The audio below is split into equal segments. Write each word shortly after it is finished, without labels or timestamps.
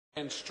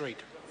Street.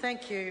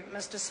 Thank you,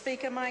 Mr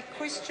Speaker. My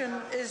question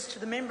is to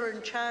the member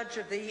in charge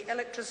of the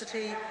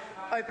Electricity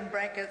 (open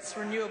brackets)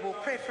 Renewable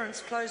Preference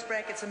 (close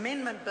brackets)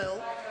 Amendment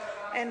Bill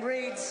and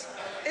reads,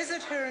 is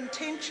it her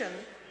intention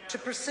to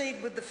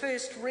proceed with the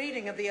first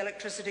reading of the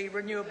Electricity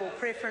Renewable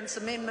Preference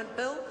Amendment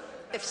Bill?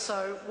 If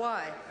so,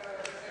 why?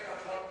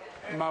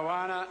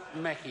 Moana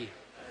Mackey.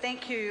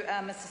 Thank you,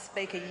 Mr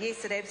Speaker.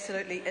 Yes, it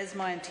absolutely is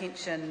my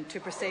intention to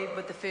proceed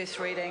with the first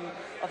reading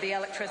of the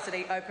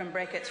Electricity (open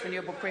brackets)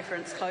 Renewable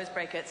Preference (close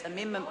brackets)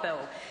 Amendment Bill.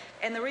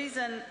 And the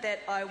reason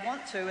that I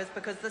want to is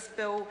because this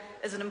bill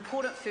is an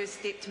important first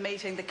step to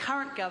meeting the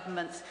current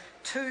government's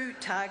two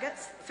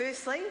targets.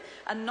 Firstly,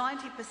 that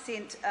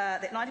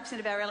 90%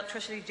 of our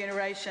electricity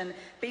generation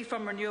be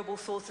from renewable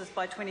sources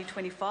by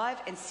 2025,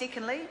 and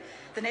secondly,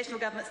 the National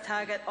Government's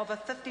target of a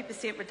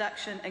 50%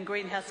 reduction in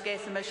greenhouse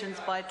gas emissions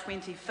by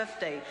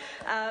 2050.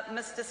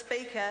 Mr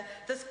Speaker,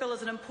 this bill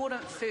is an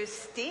important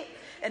first step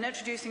in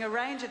introducing a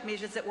range of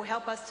measures that will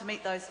help us to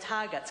meet those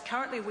targets.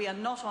 Currently, we are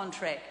not on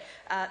track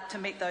to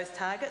meet those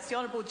targets. The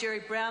Honourable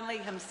Jerry Brownlee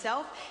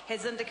himself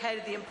has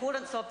indicated the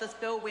importance of this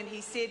bill when he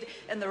said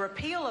in the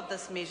repeal of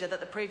this measure that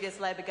the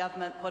previous Labor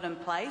government put in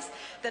place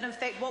that in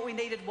fact what we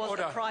needed was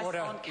a price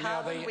on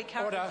carbon we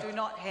currently do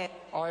not have.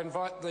 I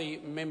invite the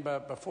member,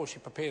 before she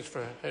prepares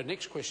for her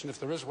next question, if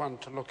there is one,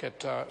 to look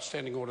at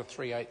Standing Order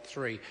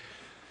 383.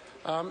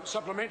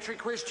 Supplementary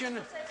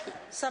question?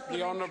 Supplementary.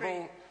 The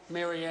Honourable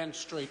Maryan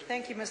Street.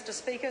 Thank you, Mr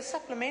Speaker.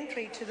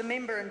 Supplementary to the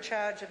member in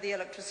charge of the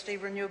Electricity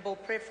Renewable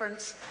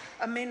Preference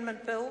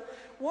Amendment Bill,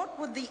 what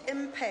would the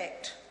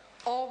impact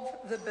of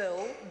the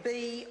bill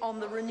be on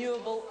the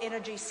renewable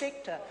energy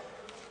sector?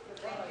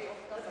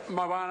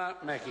 Moana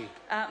Mackey.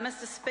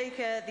 Mr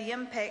Speaker, the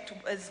impact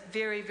is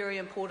very, very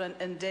important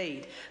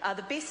indeed.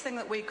 The best thing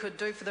that we could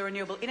do for the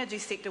renewable energy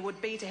sector would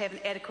be to have an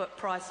adequate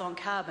price on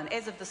carbon.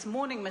 As of this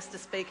morning, Mr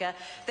Speaker,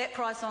 that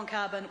price on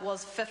carbon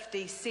was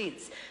 50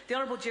 cents. The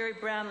Honourable Jerry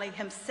Brownlee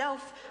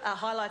himself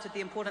highlighted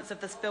the importance of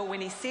this bill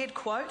when he said,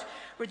 quote,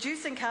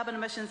 reducing carbon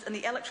emissions in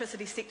the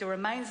electricity sector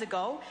remains a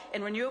goal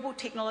and renewable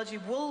technology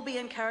will be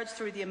encouraged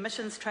through the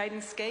emissions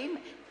trading scheme,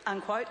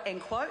 unquote,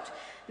 and quote,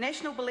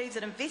 National believes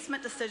that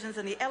investment decisions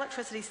in the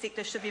electricity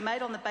sector should be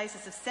made on the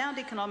basis of sound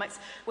economics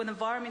with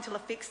environmental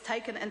effects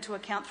taken into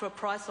account through a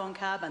price on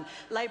carbon.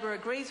 Labor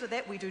agrees with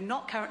that. We do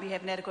not currently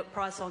have an adequate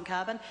price on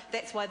carbon.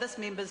 That's why this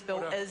member's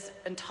bill is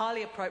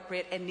entirely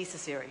appropriate and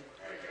necessary.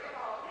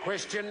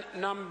 Question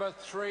number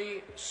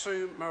 3,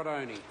 Sue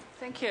Moroney.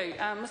 Thank you.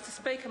 Mr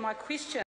Speaker, my question